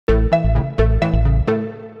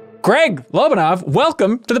Greg Lobanov,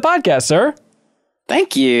 welcome to the podcast, sir.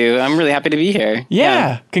 Thank you. I'm really happy to be here.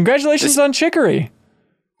 Yeah. Congratulations on Chicory.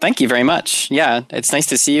 Thank you very much. Yeah, it's nice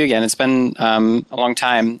to see you again. It's been a long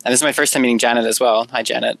time. And this is my first time meeting Janet as well. Hi,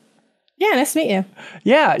 Janet. Yeah, nice to meet you.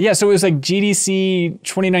 Yeah. So it was like GDC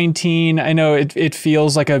 2019. I know it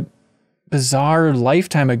feels like a bizarre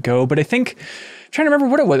lifetime ago, but I think, I'm trying to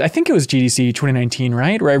remember what it was. I think it was GDC 2019,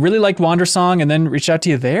 right? Where I really liked Wandersong and then reached out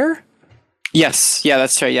to you there? Yes. Yeah,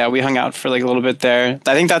 that's right. Yeah, we hung out for like a little bit there.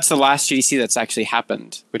 I think that's the last GDC that's actually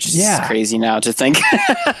happened, which is crazy now to think.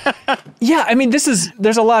 Yeah, I mean,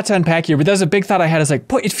 there's a lot to unpack here, but that's a big thought I had is like,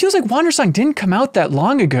 boy, it feels like Wandersong didn't come out that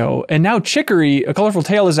long ago. And now Chicory, A Colorful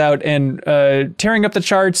Tale is out and tearing up the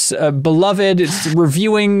charts, beloved, it's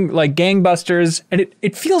reviewing like gangbusters. And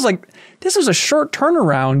it feels like this was a short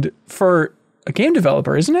turnaround for a game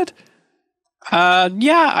developer, isn't it?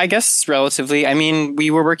 Yeah, I guess relatively. I mean,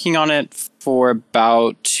 we were working on it for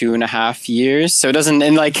about 2.5 years, so it doesn't,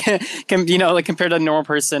 and like, like compared to a normal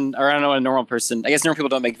person, or I don't know, a normal person, I guess normal people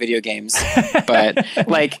don't make video games, but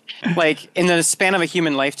like in the span of a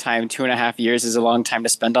human lifetime, 2.5 years is a long time to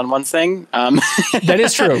spend on one thing. That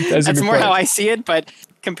is true. That's more how I see it, but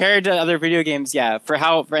compared to other video games, yeah, for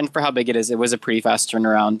how big it is, it was a pretty fast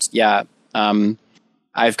turnaround. Yeah.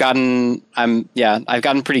 I've gotten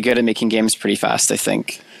pretty good at making games pretty fast, I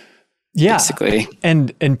think. Yeah. Basically.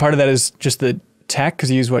 And part of that is just the tech,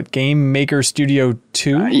 because you use what, Game Maker Studio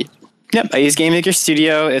 2? Yep, I use Game Maker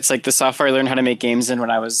Studio. It's like the software I learned how to make games in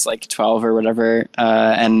when I was like 12 or whatever.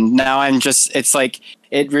 And now it's like,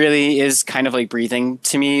 it really is kind of like breathing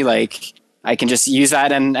to me. Like I can just use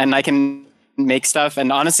that and I can make stuff.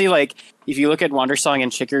 And honestly, like if you look at Wandersong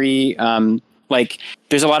and Chicory, like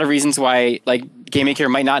there's a lot of reasons why like Game Maker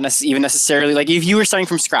might not even necessarily, like if you were starting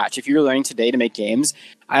from scratch, if you were learning today to make games,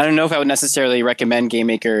 I don't know if I would necessarily recommend Game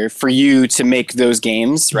Maker for you to make those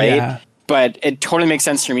games, right? Yeah. But it totally makes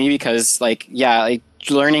sense for me because like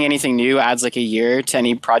learning anything new adds like a year to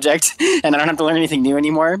any project and I don't have to learn anything new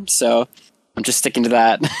anymore. So I'm just sticking to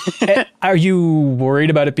that. Are you worried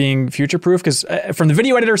about it being future proof? Because from the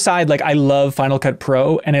video editor side, like I love Final Cut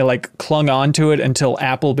Pro and I like clung on to it until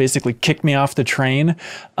Apple basically kicked me off the train.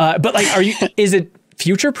 But like, is it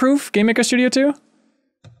future proof, Game Maker Studio 2?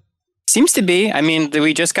 Seems to be. I mean,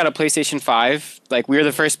 we just got a PlayStation 5. Like we were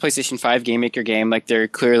the first PlayStation 5 Game Maker game. Like they're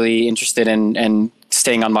clearly interested in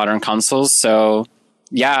staying on modern consoles. So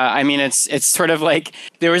yeah, I mean, it's sort of like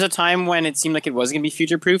there was a time when it seemed like it was going to be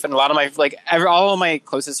future proof. And a lot of my, all of my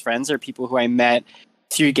closest friends are people who I met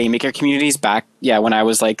through Game Maker communities back, when I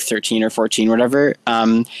was like 13 or 14, whatever.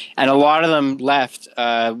 And a lot of them left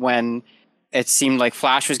when it seemed like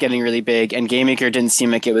Flash was getting really big and Game Maker didn't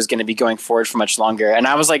seem like it was going to be going forward for much longer. And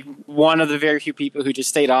I was like one of the very few people who just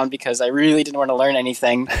stayed on because I really didn't want to learn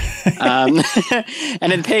anything. And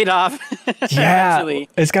it paid off. Yeah. Actually.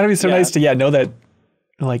 It's got to be so nice to know that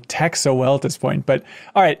like tech so well at this point. But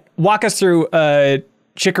all right, walk us through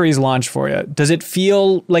Chicory's launch for you. Does it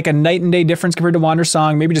feel like a night and day difference compared to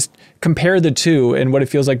Wandersong? Maybe just compare the two and what it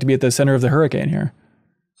feels like to be at the center of the hurricane here.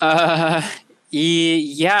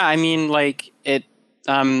 Yeah, I mean, like it.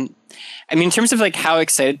 In terms of like how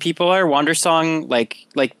excited people are, Wandersong,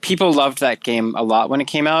 like people loved that game a lot when it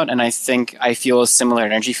came out, and I think I feel a similar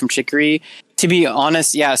energy from Chicory. To be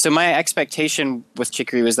honest, yeah. So my expectation with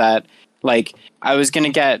Chicory was that like I was gonna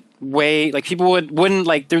get people wouldn't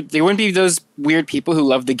like there wouldn't be those weird people who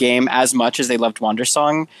loved the game as much as they loved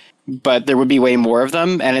Wandersong, but there would be way more of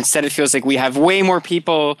them, and instead it feels like we have way more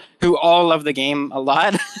people who all love the game a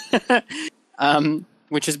lot.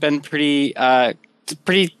 Which has been pretty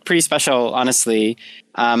special, honestly.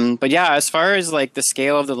 But yeah, as far as like the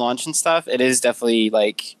scale of the launch and stuff, it is definitely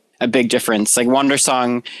like a big difference. Like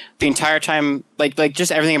Wandersong, the entire time, like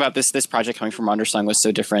just everything about this project coming from Wandersong was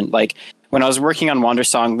so different. Like when I was working on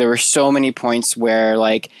Wandersong, there were so many points where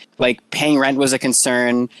like paying rent was a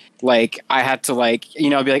concern. Like I had to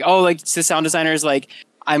be like, oh, like the sound designers, like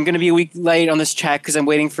I'm going to be a week late on this check because I'm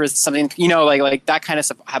waiting for something, like that kind of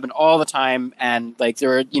stuff happened all the time. And like there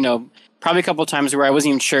were, probably a couple of times where I wasn't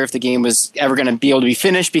even sure if the game was ever going to be able to be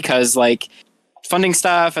finished because like funding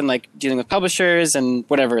stuff and like dealing with publishers and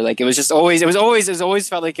whatever. Like it always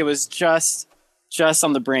felt like it was just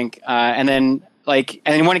on the brink. And then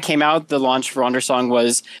when it came out, the launch for Wandersong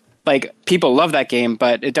was like, people love that game,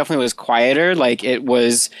 but it definitely was quieter. Like it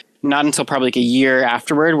was not until probably like a year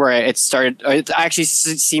afterward where it actually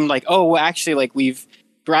seemed like, oh, well, actually, like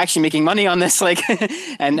we're actually making money on this, like,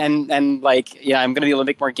 and like, yeah, I'm going to be able to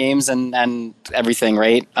make more games and everything.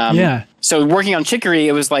 Right. Yeah. So working on Chicory,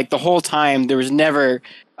 it was like the whole time there was never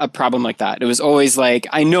a problem like that. It was always like,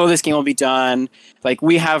 I know this game will be done. Like,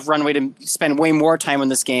 we have runway to spend way more time on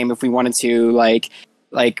this game if we wanted to. Like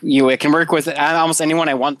I can work with almost anyone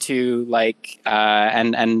I want to, like,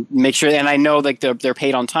 and make sure. And I know like they're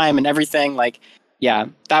paid on time and everything. Like, yeah,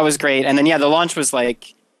 that was great. And then the launch was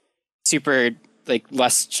like super like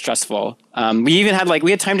less stressful. We even had we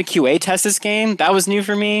had time to QA test this game. That was new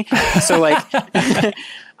for me. So like.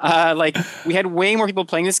 Like, we had way more people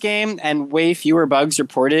playing this game and way fewer bugs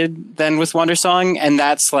reported than with WanderSong, and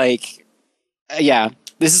that's like,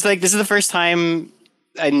 this is the first time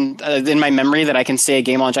in my memory that I can say a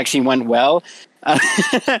game launch actually went well. Yay,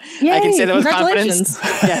 I can say that with confidence.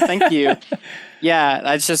 Yeah, thank you. Yeah,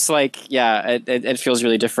 that's just like, it feels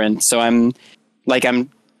really different. So I'm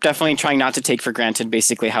definitely trying not to take for granted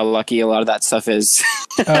basically how lucky a lot of that stuff is.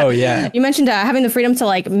 Oh yeah. You mentioned having the freedom to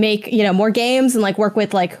like make, more games and like work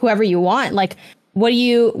with like whoever you want. Like,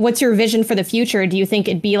 what's your vision for the future? Do you think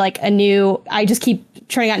it'd be like I just keep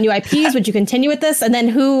churning out new IPs? Would you continue with this? And then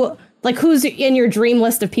who's in your dream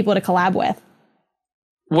list of people to collab with?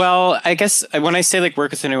 Well, I guess when I say like work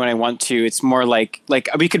with anyone I want to, it's more like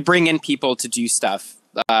we could bring in people to do stuff.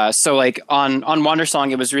 So like on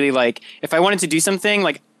WanderSong, it was really like, if I wanted to do something,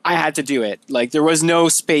 like, I had to do it. Like, there was no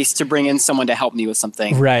space to bring in someone to help me with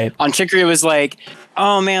something. Right. On Chicory, it was like,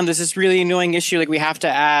 oh man, there's this really annoying issue. Like, we have to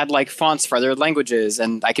add like fonts for other languages.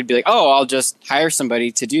 And I could be like, oh, I'll just hire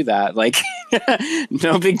somebody to do that. Like,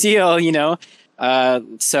 no big deal,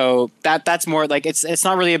 So that's more like, it's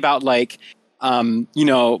not really about like,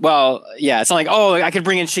 it's not like, oh, I could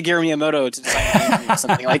bring in Shigeru Miyamoto to design or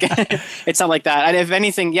something. Like, it's not like that. And if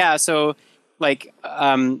anything, so like,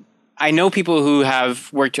 I know people who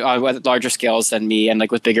have worked with larger scales than me and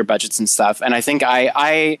like with bigger budgets and stuff. And I think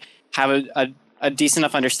I have a decent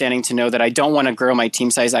enough understanding to know that I don't want to grow my team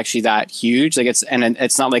size actually that huge. Like,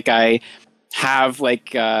 it's not like I have like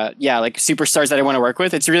superstars that I want to work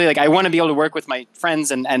with. It's really like, I want to be able to work with my friends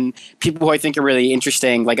and people who I think are really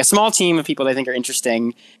interesting, like a small team of people that I think are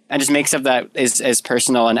interesting, and just make stuff that is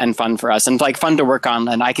personal and fun for us and like fun to work on.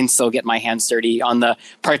 And I can still get my hands dirty on the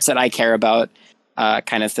parts that I care about.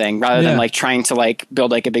 Kind of thing, rather than like trying to like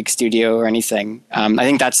build like a big studio or anything. I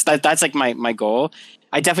think that's like my goal.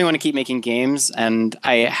 I definitely want to keep making games, and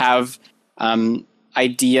I have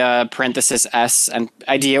idea parenthesis S and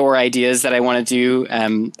idea or ideas that I want to do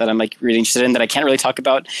that I'm like really interested in that I can't really talk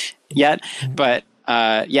about yet. But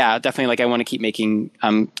definitely like I want to keep making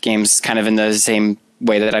games kind of in the same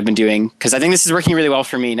way that I've been doing, because I think this is working really well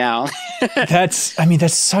for me now. That's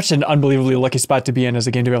such an unbelievably lucky spot to be in as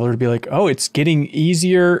a game developer, to be like, oh, it's getting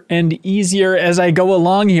easier and easier as I go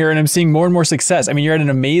along here, and I'm seeing more and more success. I mean, you're at an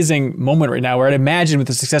amazing moment right now where I'd imagine with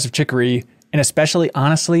the success of Chicory, and especially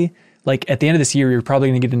honestly, like at the end of this year, you're probably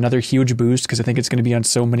going to get another huge boost, because I think it's going to be on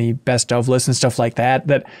so many best of lists and stuff like that,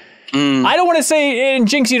 I don't want to say and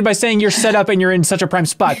jinx you by saying you're set up and you're in such a prime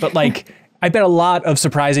spot, but like, I bet a lot of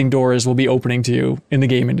surprising doors will be opening to you in the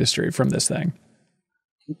game industry from this thing.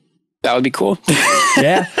 That would be cool.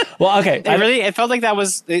 Yeah. Well, okay. It felt like that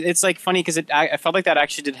was, it's like funny because I felt like that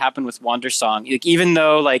actually did happen with WanderSong. Like, even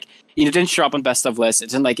though like, it didn't show up on best of lists, it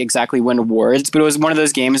didn't like exactly win awards, but it was one of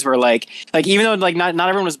those games where like even though like not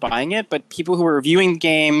everyone was buying it, but people who were reviewing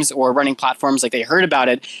games or running platforms, like they heard about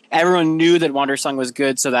it, everyone knew that WanderSong was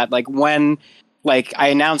good, so that like when like I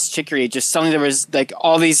announced Chicory, just suddenly there was like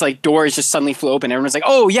all these like doors just suddenly flew open. Everyone's like,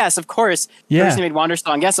 "Oh yes, of course." Yeah. Person made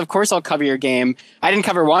WanderSong. Yes, of course I'll cover your game. I didn't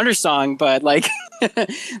cover WanderSong, but like,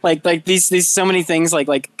 like these so many things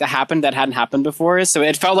like happened that hadn't happened before. So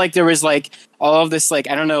it felt like there was like all of this like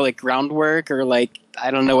I don't know like groundwork or like I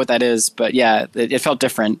don't know what that is, but yeah, it felt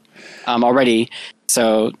different already.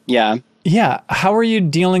 So yeah. Yeah. How are you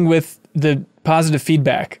dealing with the positive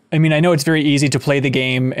feedback? I mean, I know it's very easy to play the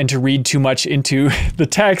game and to read too much into the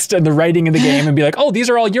text and the writing in the game and be like, oh,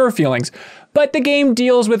 these are all your feelings. But the game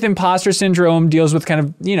deals with imposter syndrome, deals with kind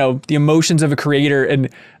of, the emotions of a creator. And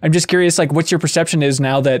I'm just curious, like, what's your perception is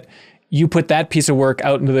now that you put that piece of work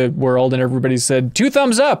out into the world and everybody said, 2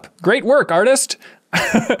 thumbs up, great work, artist.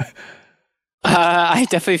 I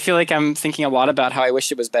definitely feel like I'm thinking a lot about how I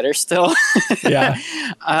wish it was better still. Yeah.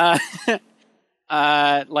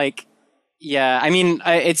 Yeah, I mean,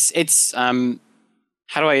 it's how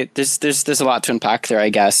do I? There's a lot to unpack there, I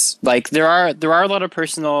guess. Like there are a lot of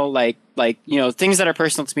personal like things that are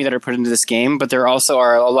personal to me that are put into this game, but there also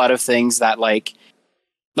are a lot of things that like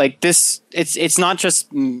this. It's not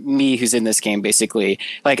just me who's in this game, basically.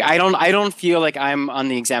 Like I don't feel like I'm on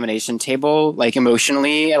the examination table like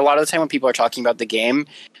emotionally. And a lot of the time when people are talking about the game,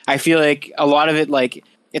 I feel like a lot of it like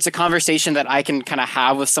it's a conversation that I can kind of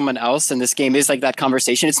have with someone else, and this game is like that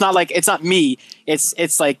conversation. It's not like, it's not me.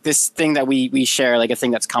 It's like this thing that we share, like a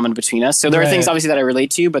thing that's common between us. So there are things obviously that I relate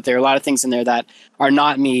to, but there are a lot of things in there that are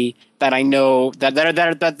not me, that I know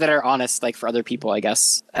that are honest, like for other people, I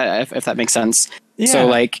guess, if that makes sense. Yeah. So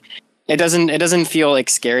like it doesn't feel like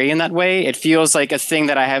scary in that way. It feels like a thing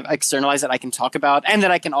that I have externalized that I can talk about, and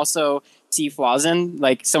that I can also see flaws in.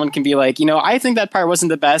 Like someone can be like, I think that part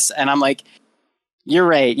wasn't the best, and I'm like, you're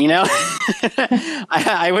right,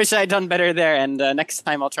 I wish I'd done better there, and next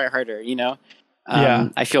time I'll try harder,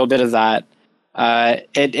 I feel a bit of that.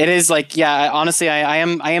 It is like, honestly, I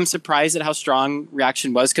am surprised at how strong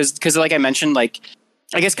reaction was, because like I mentioned, like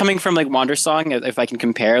I guess coming from like Wandersong, if I can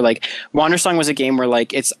compare, like Wandersong was a game where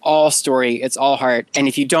like it's all story, it's all heart, and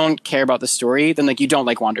if you don't care about the story, then like you don't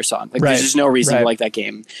like Wandersong. Like there's just no reason to like that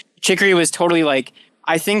game. Chicory was totally like,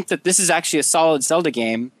 I think that this is actually a solid Zelda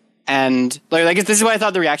game. And like this is what I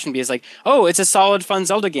thought the reaction would be, is like, oh, it's a solid, fun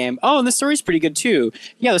Zelda game. Oh, and the story's pretty good too.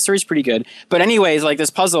 Yeah, the story's pretty good. But anyways, like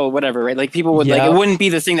this puzzle, whatever, right? Like people would like, it wouldn't be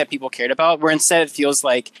the thing that people cared about. Where instead it feels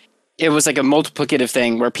like it was like a multiplicative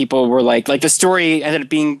thing where people were like the story ended up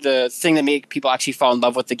being the thing that made people actually fall in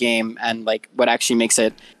love with the game, and like what actually makes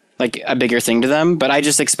it like a bigger thing to them. But I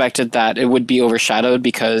just expected that it would be overshadowed,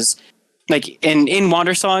 because like in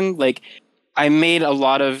Wandersong, like I made a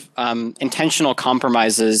lot of intentional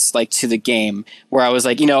compromises like to the game, where I was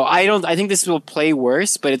like, I think this will play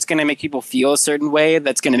worse, but it's going to make people feel a certain way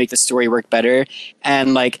that's going to make the story work better.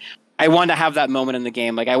 And like, I want to have that moment in the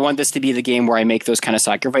game. Like I want this to be the game where I make those kind of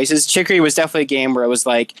sacrifices. Chicory was definitely a game where it was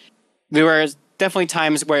like, there were definitely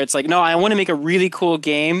times where it's like, no, I want to make a really cool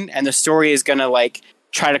game, and the story is going to like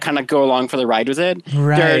try to kind of go along for the ride with it.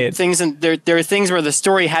 Right. There are things where the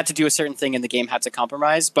story had to do a certain thing and the game had to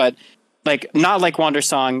compromise, but like not like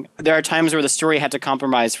Wandersong, there are times where the story had to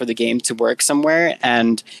compromise for the game to work somewhere,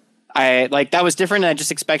 and I like that was different. And I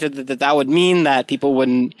just expected that would mean that people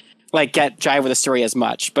wouldn't like get jive with the story as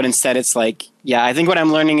much, but instead it's like, I think what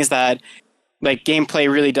I'm learning is that like gameplay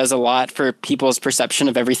really does a lot for people's perception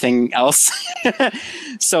of everything else.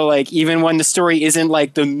 So like even when the story isn't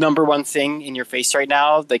like the number one thing in your face right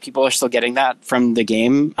now, like people are still getting that from the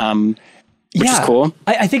game. Which is cool.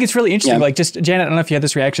 I think it's really interesting. Like just Janet, I don't know if you had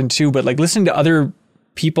this reaction too, but like listening to other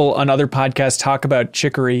people on other podcasts talk about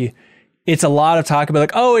Chicory, it's a lot of talk about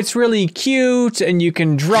like, oh, it's really cute, and you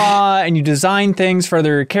can draw and you design things for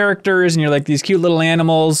their characters, and you're like these cute little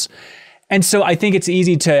animals. And so I think it's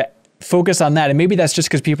easy to focus on that. And maybe that's just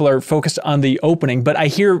because people are focused on the opening, but I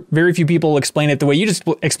hear very few people explain it the way you just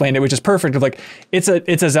explained it, which is perfect. Of like, it's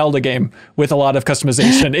a Zelda game with a lot of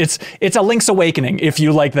customization. It's a Link's Awakening, if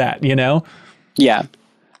you like that, Yeah.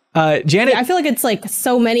 Janet, I feel like it's like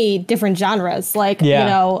so many different genres. Like,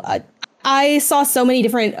 I saw so many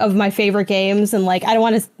different of my favorite games, and like I don't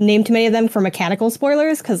want to name too many of them for mechanical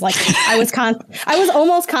spoilers, because like I was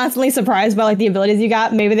almost constantly surprised by like the abilities you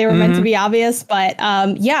got. Maybe they were meant to be obvious, but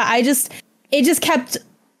it just kept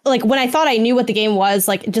like, when I thought I knew what the game was,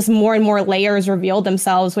 like just more and more layers revealed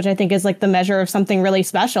themselves, which I think is like the measure of something really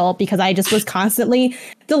special, because I just was constantly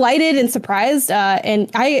delighted and surprised. And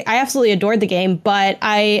I absolutely adored the game, but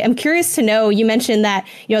I am curious to know, you mentioned that,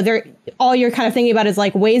 all you're kind of thinking about is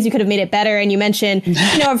like ways you could have made it better. And you mentioned,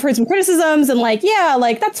 I've heard some criticisms, and like,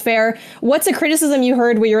 that's fair. What's a criticism you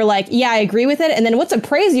heard where you're like, I agree with it? And then what's a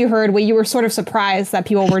praise you heard where you were sort of surprised that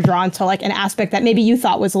people were drawn to like an aspect that maybe you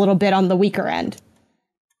thought was a little bit on the weaker end?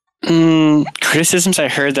 Criticisms I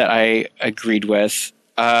heard that I agreed with.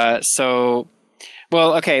 I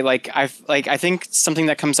think something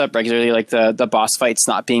that comes up regularly, like the boss fights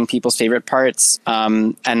not being people's favorite parts.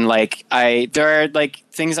 And like there are like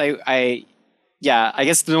things I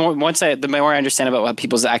guess the more I understand about what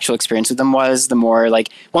people's actual experience with them was, the more like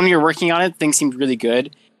when we were working on it, things seemed really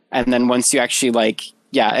good. And then once you actually like,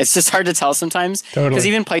 it's just hard to tell sometimes. Because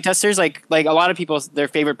even playtesters, like a lot of people, their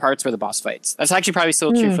favorite parts were the boss fights. That's actually probably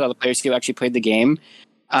still true for all the players who actually played the game.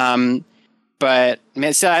 But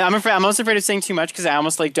man, so I'm almost afraid of saying too much, because I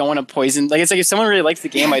almost like don't want to poison. Like it's like if someone really likes the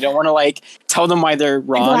game, I don't want to like tell them why they're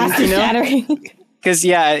wrong. Because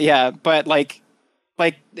but like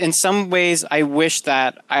in some ways, I wish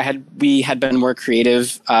that we had been more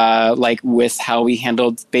creative, like with how we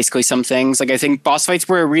handled basically some things. Like I think boss fights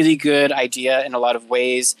were a really good idea in a lot of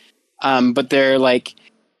ways, but they're like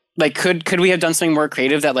could we have done something more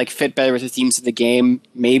creative that like fit better with the themes of the game?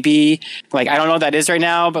 Maybe. Like I don't know what that is right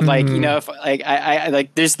now, but like if like I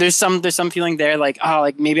like there's some feeling there like, oh,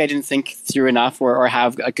 like maybe I didn't think through enough or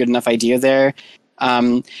have a good enough idea there.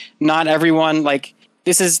 Not everyone like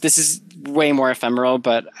this is way more ephemeral,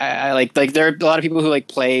 but I like there are a lot of people who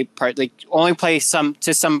like only play some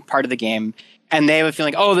part of the game, and they have a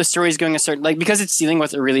feeling, oh, the story is going a certain, like, because it's dealing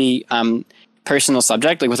with a really personal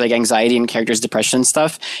subject, like with like anxiety and characters' depression and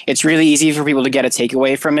stuff, it's really easy for people to get a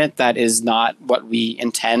takeaway from it that is not what we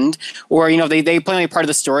intend. Or, you know, they play part of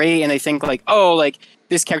the story and they think like, oh, like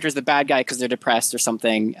this character is the bad guy because they're depressed or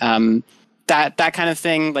something. That kind of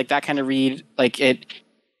thing, like that kind of read, like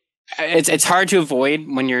it's hard to avoid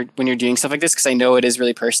when you're doing stuff like this, because I know it is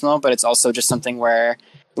really personal, but it's also just something where,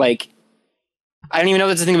 like, I don't even know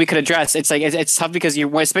if that's a thing we could address. It's like it's tough because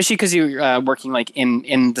especially because you're working like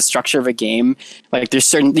in the structure of a game. Like there's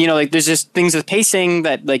certain, you know, like there's just things with pacing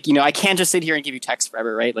that, like, you know, I can't just sit here and give you text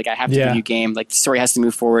forever, right? Like I have to give you game. Like the story has to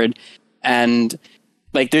move forward, and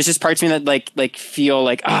like there's just parts of me that like feel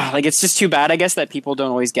like like it's just too bad, I guess, that people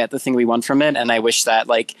don't always get the thing we want from it. And I wish that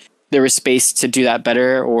like there was space to do that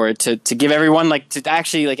better, or to give everyone, like, to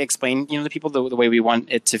actually like explain, you know, to people the way we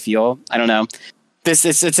want it to feel. I don't know. It's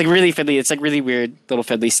like really fiddly. It's like really weird little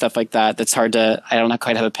fiddly stuff like that. That's hard to, I don't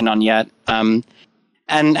quite have a pin on yet. And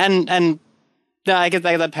no, I guess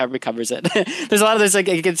that probably covers it. There's a lot of this, like,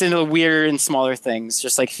 it gets into weirder and smaller things,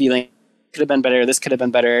 just like feeling could have been better. This could have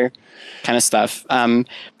been better kind of stuff.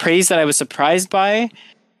 Praise that I was surprised by.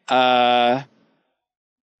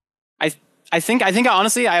 I think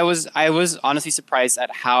honestly, I was honestly surprised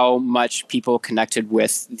at how much people connected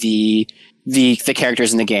with the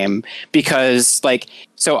characters in the game, because like,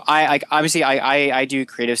 so I do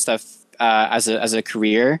creative stuff as a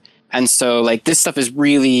career, and so like this stuff is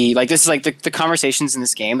really like, this is like the conversations in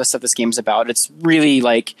this game, the stuff this game's about. It's really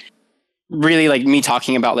like me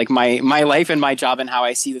talking about like my life and my job and how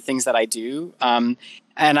I see the things that I do.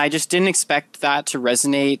 And I just didn't expect that to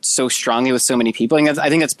resonate so strongly with so many people. And I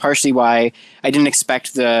think that's partially why I didn't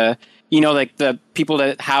expect the, you know, like the people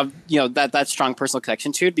that have, you know, that strong personal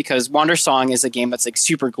connection to it, because Wandersong is a game that's like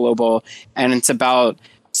super global, and it's about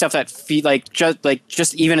stuff that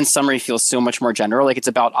just even in summary feels so much more general. Like it's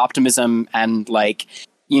about optimism and like,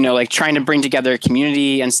 you know, like trying to bring together a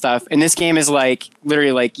community and stuff. And this game is like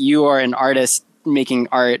literally like you are an artist making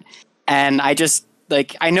art, and I just,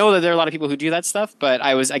 like, I know that there are a lot of people who do that stuff, but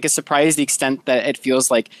I was, I guess, surprised the extent that it feels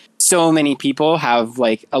like so many people have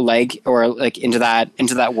like a leg or like into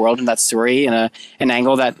that world and that story in an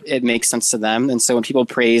angle that it makes sense to them. And so when people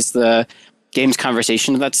praise the game's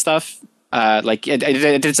conversation of that stuff, like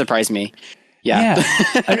it did surprise me. Yeah.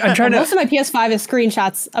 I'm trying to. Most of my PS5 is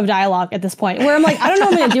screenshots of dialogue at this point, where I'm like, I don't know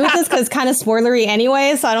what I'm going to do with this because it's kind of spoilery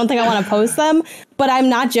anyway, so I don't think I want to post them. But I'm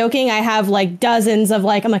not joking. I have like dozens of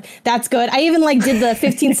like, I'm like, that's good. I even like did the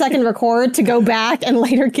 15-second record to go back and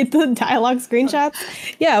later get the dialogue screenshots.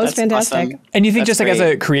 Yeah, it was fantastic. Awesome. And you think just like as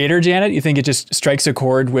a creator, Janet, you think it just strikes a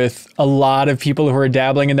chord with a lot of people who are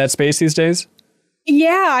dabbling in that space these days?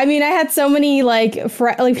 Yeah, I mean, I had so many like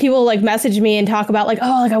people like message me and talk about like,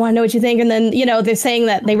 oh, like I want to know what you think, and then, you know, they're saying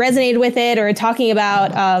that they resonated with it, or talking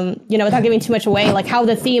about you know, without giving too much away, like how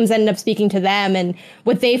the themes ended up speaking to them and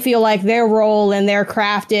what they feel like their role in their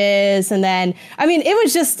craft is. And then, I mean, it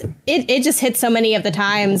was just it just hit so many of the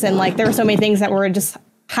times, and like there were so many things that were just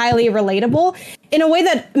highly relatable in a way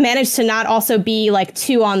that managed to not also be like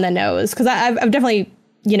too on the nose, because I've definitely,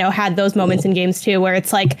 you know, had those moments in games too, where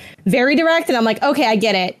it's like very direct and I'm like, okay, I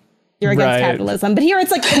get it. You're against capitalism. But here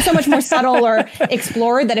it's like it's so much more subtle or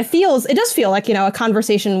explored that it does feel like, you know, a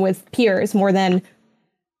conversation with peers more than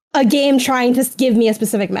a game trying to give me a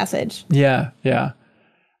specific message. Yeah. Yeah.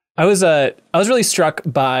 I was really struck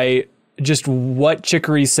by just what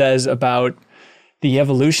Chicory says about the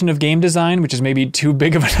evolution of game design, which is maybe too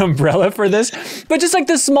big of an umbrella for this, but just like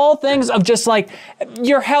the small things of just like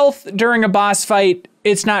your health during a boss fight,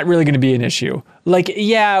 it's not really going to be an issue. Like,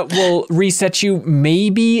 yeah, we'll reset you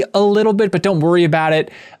maybe a little bit, but don't worry about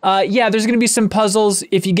it. Yeah, there's going to be some puzzles.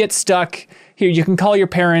 If you get stuck, here, you can call your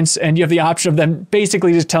parents and you have the option of them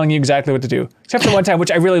basically just telling you exactly what to do. Except for one time,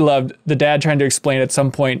 which I really loved, the dad trying to explain at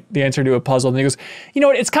some point the answer to a puzzle. And he goes, you know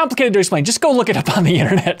what, it's complicated to explain. Just go look it up on the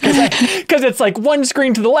internet. Because it's like one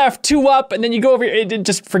screen to the left, two up, and then you go over here.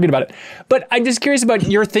 Just forget about it. But I'm just curious about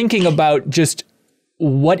your thinking about just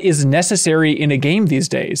what is necessary in a game these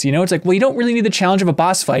days. You know, it's like, well, you don't really need the challenge of a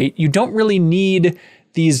boss fight. You don't really need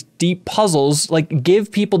these deep puzzles. Like,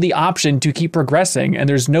 give people the option to keep progressing, and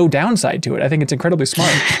there's no downside to it. I think it's incredibly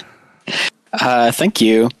smart. Thank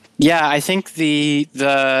you. Yeah, I think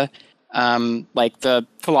the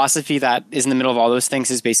philosophy that is in the middle of all those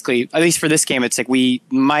things is basically, at least for this game, it's like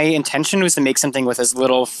my intention was to make something with as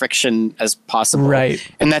little friction as possible. Right.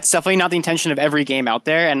 And that's definitely not the intention of every game out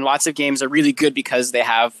there. And lots of games are really good because they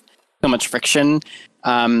have so much friction.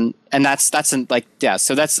 And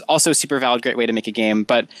so that's also a super valid, great way to make a game.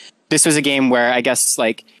 But this was a game where I guess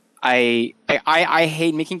like I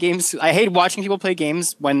hate making games. I hate watching people play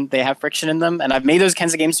games when they have friction in them. And I've made those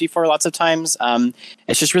kinds of games before lots of times.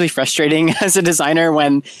 It's just really frustrating as a designer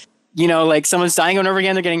when, you know, like someone's dying over and over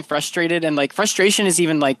again, they're getting frustrated. And like frustration is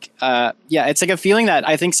even like, it's like a feeling that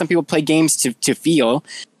I think some people play games to feel.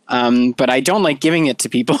 But I don't like giving it to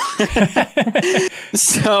people.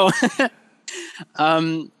 So,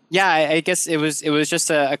 I guess it was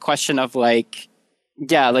just a question of like,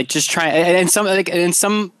 like just trying, and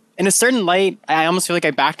in a certain light, I almost feel like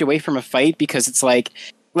I backed away from a fight because it's like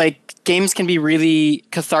games can be really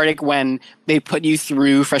cathartic when they put you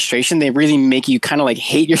through frustration. They really make you kind of like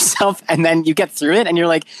hate yourself, and then you get through it and you're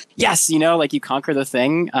like, yes, you know, like you conquer the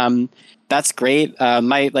thing. That's great.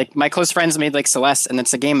 My close friends made like Celeste, and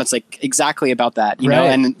it's a game that's like exactly about that, you know,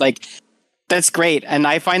 and like that's great. And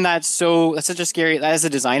I find that's such a scary, as a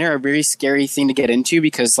designer, a very scary thing to get into,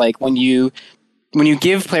 because like when you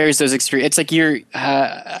give players those experiences, it's like you're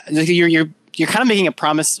kind of making a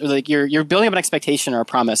promise, or like you're building up an expectation or a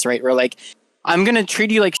promise, right? Where like, I'm going to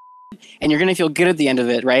treat you like shit, and you're going to feel good at the end of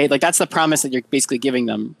it, right? Like that's the promise that you're basically giving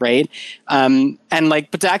them, right? And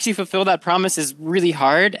like, but to actually fulfill that promise is really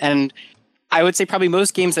hard. And I would say probably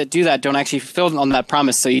most games that do that don't actually fulfill on that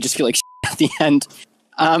promise. So you just feel like shit at the end.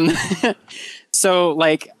 So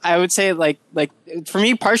like, I would say like for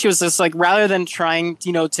me, partially was just like, rather than trying,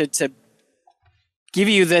 you know, to give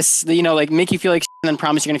you this, you know, like make you feel like shit and then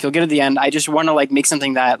promise you're going to feel good at the end. I just want to like make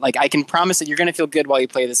something that like I can promise that you're going to feel good while you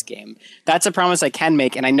play this game. That's a promise I can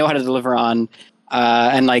make, and I know how to deliver on.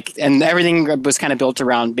 And everything was kind of built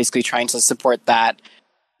around basically trying to support that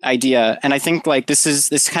idea. And I think like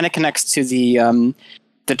this kind of connects to the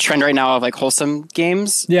trend right now of like wholesome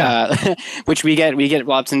games, which we get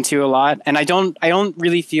lopped into a lot. And I don't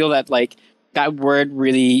really feel that like that word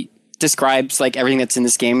really describes like everything that's in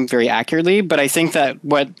this game very accurately. But I think that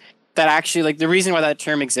actually like the reason why that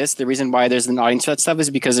term exists, the reason why there's an audience for that stuff, is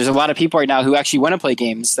because there's a lot of people right now who actually want to play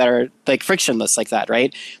games that are like frictionless like that,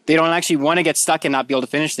 right? They don't actually want to get stuck and not be able to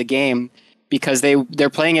finish the game, because they're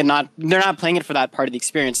playing it they're not playing it for that part of the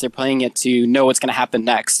experience. They're playing it to know what's going to happen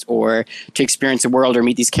next, or to experience a world, or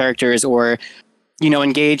meet these characters, or, you know,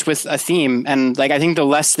 engage with a theme. And like I think the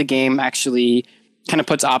less the game actually kind of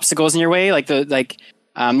puts obstacles in your way, you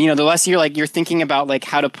know, the less you're thinking about like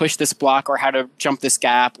how to push this block or how to jump this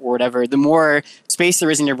gap or whatever, the more space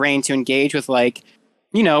there is in your brain to engage with like,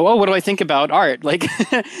 you know, what do I think about art? Like,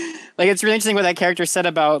 like it's really interesting what that character said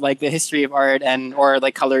about like the history of art or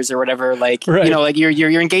like colors or whatever. Like, you know, like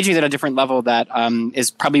you're engaging at a different level that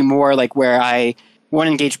is probably more like where I want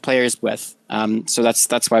to engage players with. So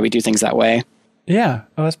that's why we do things that way. Yeah.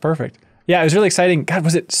 Oh, that's perfect. Yeah, it was really exciting. God,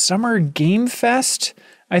 was it Summer Game Fest,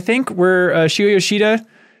 I think, where Shuyo Yoshida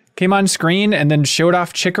came on screen and then showed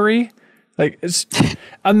off Chicory? Like, it's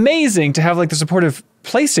amazing to have like the support of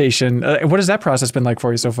PlayStation. What has that process been like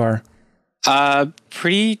for you so far?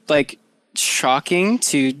 Pretty like shocking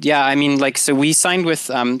to, I mean, like, so we signed with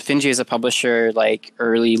Finji as a publisher like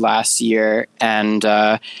early last year, and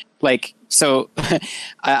so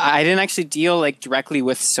I didn't actually deal like directly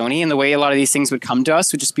with Sony, and the way a lot of these things would come to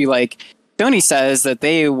us would just be like, Sony says that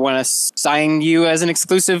they want to sign you as an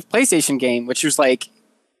exclusive PlayStation game, which was like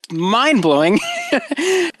mind-blowing.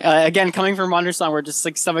 Again, coming from WonderSong, where just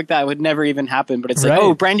like stuff like that would never even happen, but it's like,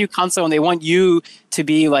 oh, brand new console, and they want you to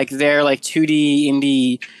be like their like 2D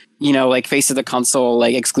indie, you know, like face of the console,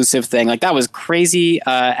 like exclusive thing. Like that was crazy.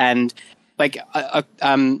 And like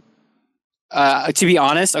to be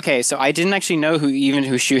honest, okay, so I didn't actually know who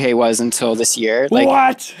Shuhei was until this year. Like,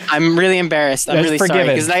 what? I'm really embarrassed. I'm really sorry,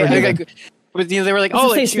 because they were like, oh,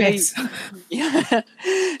 like Shuhei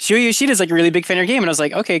Yoshida's like a really big fan of your game, and I was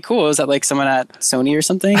like, okay, cool. Is that like someone at Sony or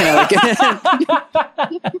something? And,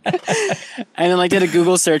 and then like did a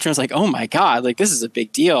Google search and was like, oh my god, like this is a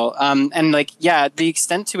big deal. And like, yeah, the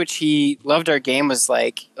extent to which he loved our game was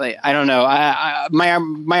like I don't know.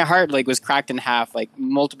 My heart like was cracked in half like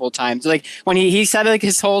multiple times. Like when he set like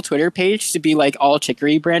his whole Twitter page to be like all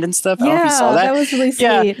Chicory brand and stuff. I don't know if you saw that. That was really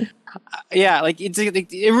sweet. Yeah, like it's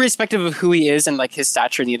like, irrespective of who he is and like his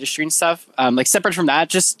stature in the industry and stuff, like separate from that,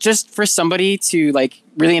 just for somebody to like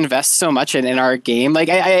really invest so much in our game, like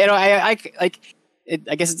I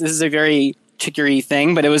guess this is a very Chicory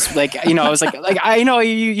thing, but it was like, you know, I was like I know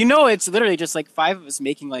you know it's literally just like 5 of us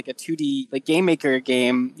making like a 2D like game maker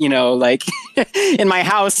game, you know, like in my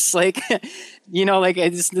house, like, you know, like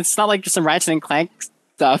it's not like just some Ratchet and Clank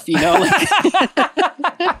stuff, you know, like,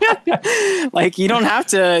 like you don't have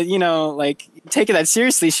to, you know, like take it that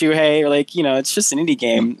seriously, Shuhei, or like, you know, it's just an indie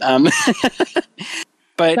game.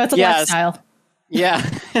 But that's a lifestyle. Yeah.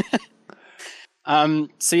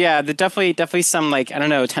 So yeah, definitely some like, I don't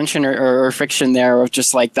know, tension or friction there of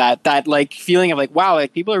just like that like feeling of like, wow,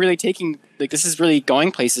 like people are really taking, like this is really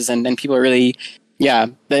going places and people are really,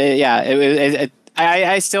 I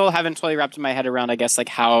still haven't totally wrapped my head around, I guess, like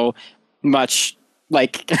how much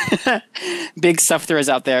like big stuff there is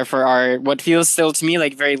out there for our, what feels still to me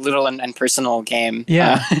like very little and personal game.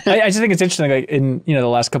 Yeah. I just think it's interesting. Like in, the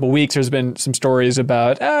last couple of weeks, there's been some stories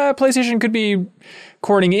about PlayStation could be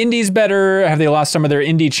courting indies better. Have they lost some of their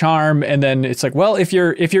indie charm? And then it's like, well, if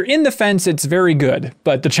you're in the fence, it's very good.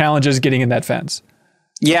 But the challenge is getting in that fence.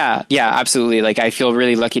 Yeah, absolutely. Like I feel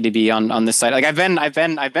really lucky to be on this side. Like I've been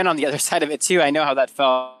on the other side of it too. I know how that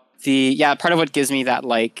felt. Part of what gives me that,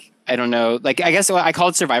 like, I don't know, like, I guess I call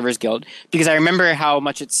it survivor's guilt because I remember how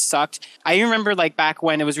much it sucked. I remember like back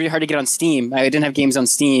when it was really hard to get on Steam. I didn't have games on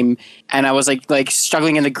Steam and I was like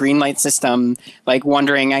struggling in the green light system, like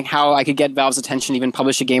wondering like, how I could get Valve's attention, even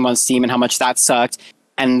publish a game on Steam, and how much that sucked.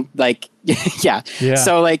 And like, yeah.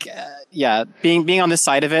 So like, being on this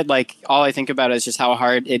side of it, like all I think about is just how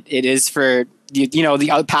hard it is for,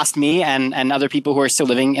 the past me and other people who are still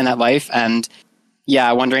living in that life. And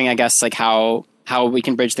yeah, wondering, I guess, like how we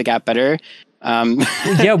can bridge the gap better. Yeah. Do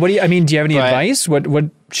you have any advice? What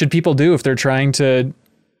should people do if they're trying to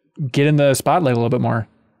get in the spotlight a little bit more?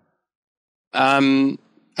 I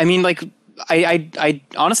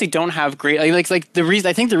honestly don't have great, like the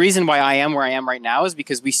reason why I am where I am right now is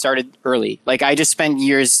because we started early. Like I just spent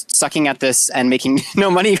years sucking at this and making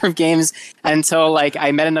no money from games until like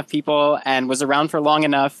I met enough people and was around for long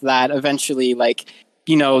enough that eventually like,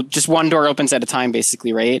 just one door opens at a time,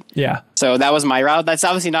 basically, right? Yeah. So that was my route. That's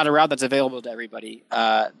obviously not a route that's available to everybody,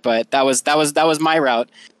 but that was my route.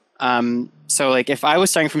 So like, if I was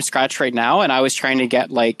starting from scratch right now and I was trying to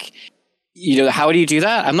get like, how do you do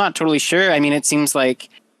that? I'm not totally sure. I mean, it seems like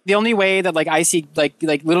the only way that like I see like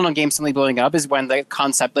little known games suddenly blowing up is when the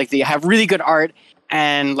concept, like they have really good art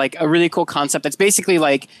and like a really cool concept that's basically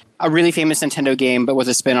like a really famous Nintendo game but with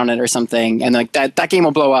a spin on it or something, and like that game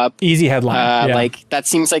will blow up. Easy headline. Like that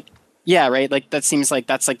seems like, yeah, right, like that seems like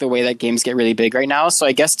that's like the way that games get really big right now, so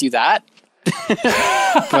I guess do that.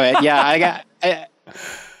 But yeah, it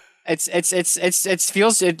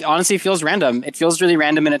honestly feels random. It feels really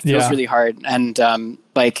random and it feels really hard, and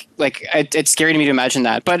it's scary to me to imagine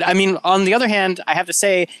that. But I mean, on the other hand, I have to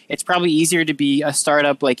say it's probably easier to be a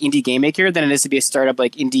startup like indie game maker than it is to be a startup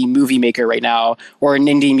like indie movie maker right now, or an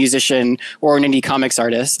indie musician, or an indie comics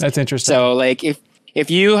artist. That's interesting. So like if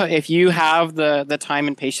you have the time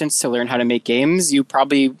and patience to learn how to make games, you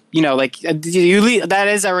probably that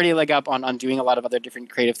is already a leg up on doing a lot of other different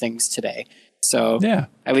creative things today. So yeah,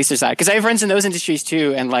 at least there's that, because I have friends in those industries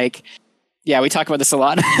too, and like, yeah, we talk about this a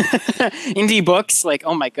lot. Indie books, like,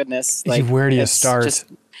 oh my goodness, like where do you start?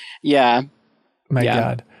 My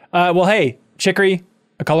God. Well, hey, Chicory,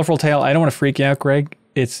 A Colorful Tale. I don't want to freak you out, Greg.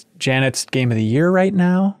 It's Janet's game of the year right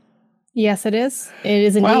now. Yes, it is. It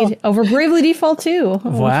is indeed over Bravely Default 2, which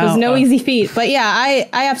was no easy feat. But yeah, I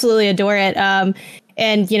absolutely adore it.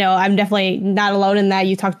 And, I'm definitely not alone in that.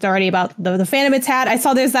 You talked already about the Phantom it's had. I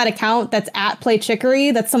saw there's that account that's at Play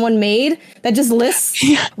Chicory that someone made that just lists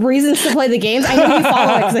reasons to play the games. I know you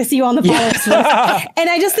follow it because I see you on the follow list. And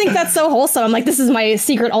I just think that's so wholesome. I'm like, this is my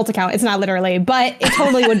secret alt account. It's not literally, but it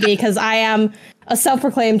totally would be, because I am a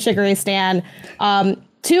self-proclaimed Chicory stan.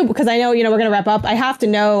 Too, because I know, we're going to wrap up. I have to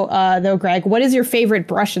know, though, Greg, what is your favorite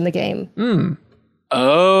brush in the game?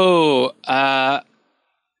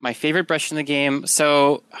 My favorite brush in the game.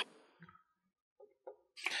 So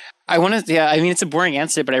I want to, it's a boring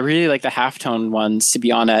answer, but I really like the halftone ones, to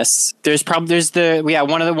be honest. There's one of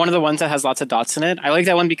the ones that has lots of dots in it. I like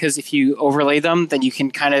that one because if you overlay them, then you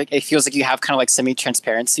can it feels like you have kind of like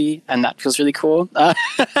semi-transparency, and that feels really cool.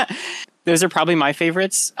 Those are probably my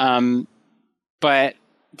favorites. But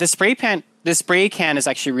the spray can is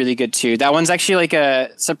actually really good too. That one's actually like a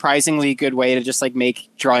surprisingly good way to just like make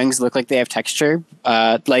drawings look like they have texture.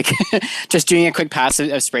 Like just doing a quick pass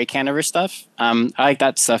of spray can over stuff. I like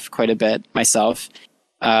that stuff quite a bit myself.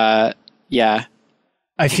 Yeah.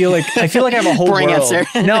 I feel like I have a whole world. Answer.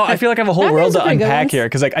 No, I feel like I have a whole world to unpack here,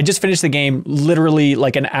 because like I just finished the game literally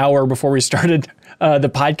like an hour before we started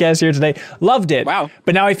the podcast here today. Loved it. Wow.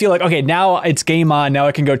 But now I feel like, okay, now it's game on. Now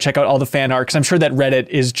I can go check out all the fan art, because I'm sure that Reddit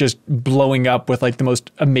is just blowing up with like the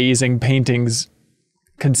most amazing paintings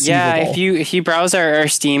conceivable. Yeah, if you browse our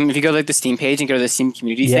Steam, if you go to like the Steam page and go to the Steam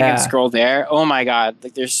community thing and scroll there, oh my God,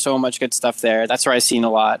 like there's so much good stuff there. That's where I've seen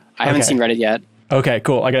a lot. I haven't seen Reddit yet. Okay,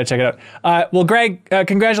 cool. I got to check it out. Well, Greg,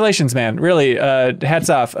 congratulations, man. Really, hats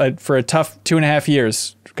off for a tough 2.5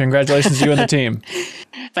 years. Congratulations to you and the team.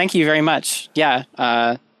 Thank you very much. Yeah.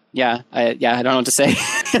 I don't know what to say.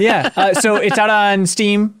 Yeah. So it's out on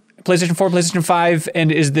Steam, PlayStation 4, PlayStation 5,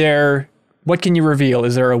 and what can you reveal?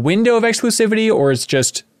 Is there a window of exclusivity, or it's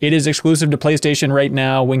just it is exclusive to PlayStation right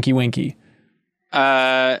now? Winky, winky.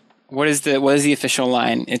 What is the official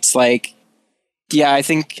line? It's like, yeah, I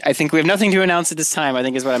think we have nothing to announce at this time, I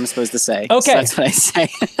think is what I'm supposed to say. Okay. So that's what I say.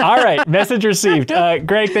 All right. Message received.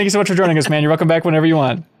 Greg, thank you so much for joining us, man. You're welcome back whenever you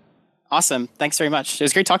want. Awesome. Thanks very much. It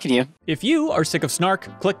was great talking to you. If you are sick of snark,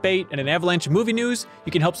 clickbait, and an avalanche of movie news,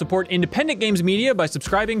 you can help support independent games media by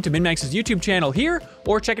subscribing to MinnMax's YouTube channel here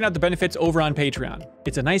or checking out the benefits over on Patreon.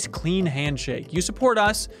 It's a nice, clean handshake. You support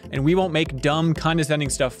us, and we won't make dumb, condescending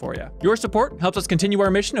stuff for you. Your support helps us continue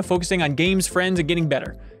our mission of focusing on games, friends, and getting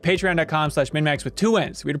better. Patreon.com/MinnMax with 2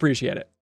 N's. We'd appreciate it.